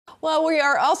Well, we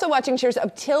are also watching shares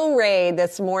of Tilray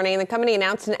this morning. The company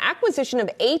announced an acquisition of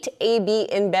 8 AB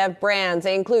InBev brands.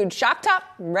 They include Shock Top,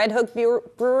 Redhook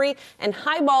Brewery, and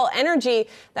HiBall Energy.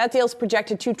 That deal is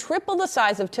projected to triple the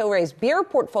size of Tilray's beer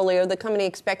portfolio. The company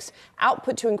expects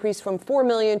output to increase from 4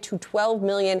 million to 12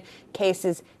 million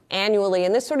cases annually.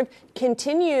 And this sort of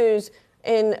continues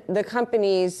in the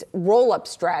company's roll-up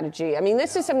strategy. I mean,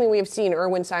 this is something we have seen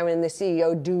Irwin Simon, the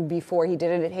CEO, do before. He did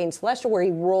it at Hain Celestial, where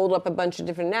he rolled up a bunch of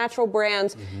different natural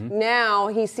brands. Now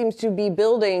he seems to be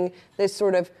building this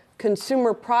sort of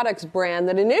consumer products brand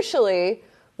that initially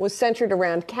was centered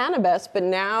around cannabis, but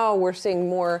now we're seeing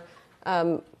more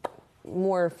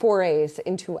forays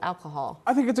into alcohol.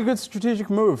 I think it's a good strategic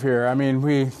move here. I mean,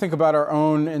 we think about our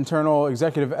own internal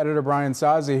executive editor, Brian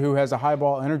Sazi, who has a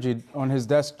HiBall Energy on his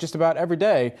desk just about every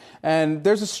day. And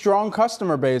there's a strong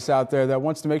customer base out there that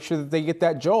wants to make sure that they get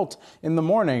that jolt in the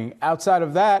morning. Outside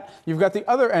of that, you've got the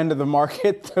other end of the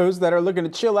market, those that are looking to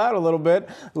chill out a little bit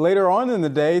later on in the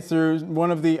day through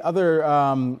one of the other,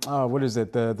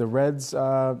 the Reds?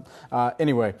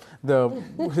 Anyway,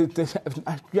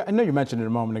 I know you mentioned it a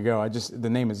moment ago. The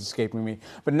name is escaping me.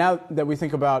 But now that we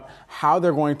think about how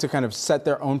they're going to kind of set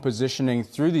their own positioning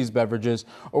through these beverages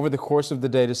over the course of the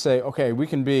day to say, okay, we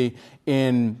can be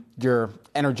in your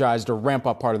energized or ramp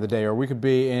up part of the day, or we could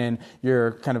be in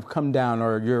your kind of come down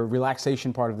or your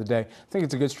relaxation part of the day. I think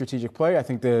it's a good strategic play. I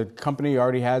think the company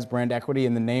already has brand equity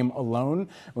in the name alone.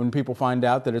 When people find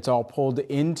out that it's all pulled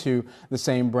into the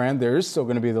same brand, there is still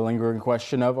going to be the lingering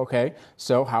question of, okay,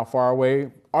 so how far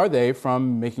away are they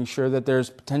from making sure that there's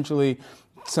potentially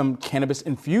some cannabis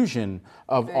infusion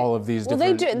of all of these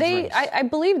different drinks? I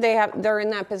believe they're in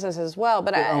that business as well.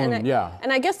 But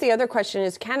and I guess the other question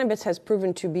is, cannabis has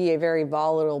proven to be a very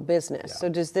volatile business. Yeah. So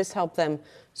does this help them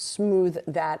smooth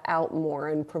that out more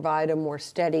and provide a more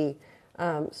steady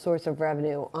source of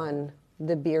revenue on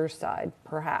the beer side?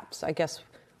 Perhaps. I guess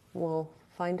we'll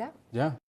find out. Yeah.